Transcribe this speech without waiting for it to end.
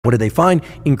What did they find?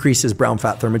 Increases brown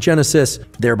fat thermogenesis,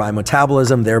 thereby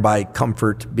metabolism, thereby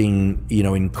comfort being,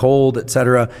 in cold,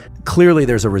 etc. Clearly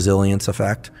there's a resilience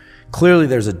effect. Clearly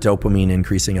there's a dopamine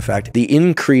increasing effect. The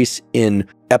increase in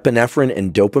epinephrine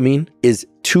and dopamine is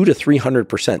 200 to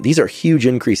 300%. These are huge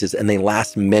increases and they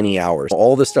last many hours.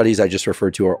 All the studies I just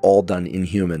referred to are all done in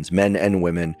humans, men and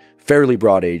women, fairly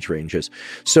broad age ranges.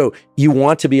 So you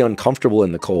want to be uncomfortable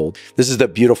in the cold. This is the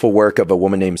beautiful work of a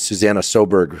woman named Susanna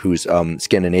Soberg, who's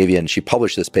Scandinavian. She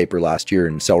published this paper last year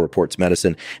in Cell Reports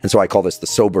Medicine. And so I call this the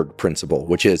Soberg principle,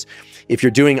 which is if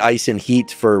you're doing ice and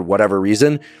heat for whatever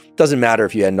reason, doesn't matter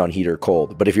if you end on heat or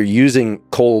cold, but if you're using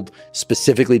cold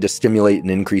specifically to stimulate an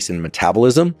increase in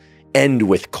metabolism, end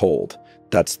with cold.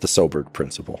 That's the Soberg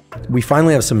principle. We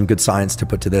finally have some good science to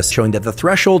put to this, showing that the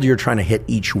threshold you're trying to hit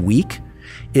each week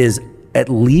is at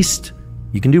least,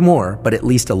 you can do more, but at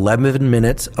least 11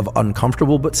 minutes of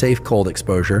uncomfortable but safe cold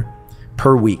exposure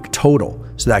per week total.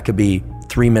 So that could be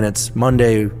 3 minutes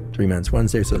Monday, 3 minutes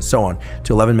Wednesday, so on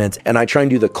to 11 minutes. And I try and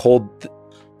do the cold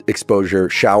exposure,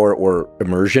 shower or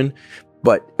immersion,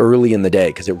 but early in the day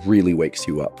because it really wakes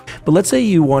you up. But let's say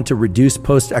you want to reduce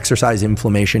post-exercise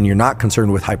inflammation. You're not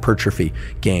concerned with hypertrophy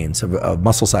gains, of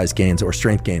muscle size gains or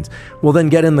strength gains. Well, then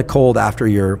get in the cold after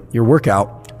your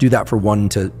workout. Do that for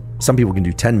some people can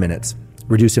do 10 minutes,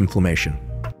 reduce inflammation.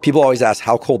 People always ask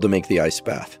how cold to make the ice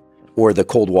bath or the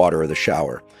cold water or the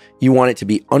shower. You want it to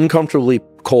be uncomfortably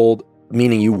cold,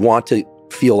 meaning you want to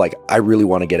feel like I really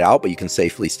want to get out, but you can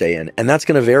safely stay in. And that's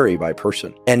going to vary by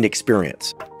person and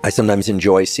experience. I sometimes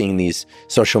enjoy seeing these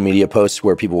social media posts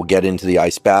where people will get into the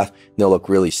ice bath and they'll look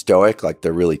really stoic, like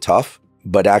they're really tough.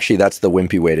 But actually that's the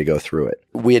wimpy way to go through it.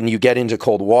 When you get into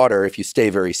cold water, if you stay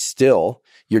very still,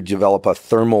 you develop a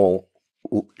thermal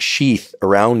sheath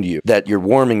around you that you're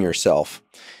warming yourself.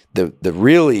 The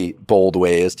really bold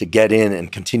way is to get in and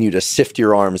continue to sift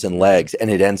your arms and legs, and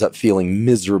it ends up feeling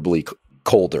miserably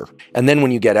colder. And then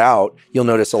when you get out, you'll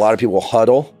notice a lot of people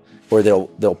huddle, or they'll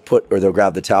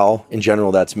grab the towel. In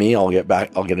general, that's me. I'll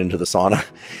get into the sauna.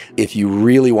 If you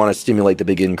really want to stimulate the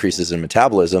big increases in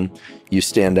metabolism, you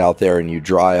stand out there and you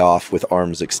dry off with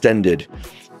arms extended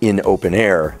in open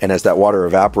air. And as that water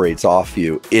evaporates off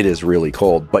you, it is really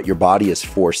cold, but your body is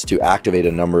forced to activate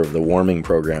a number of the warming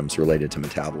programs related to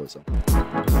metabolism.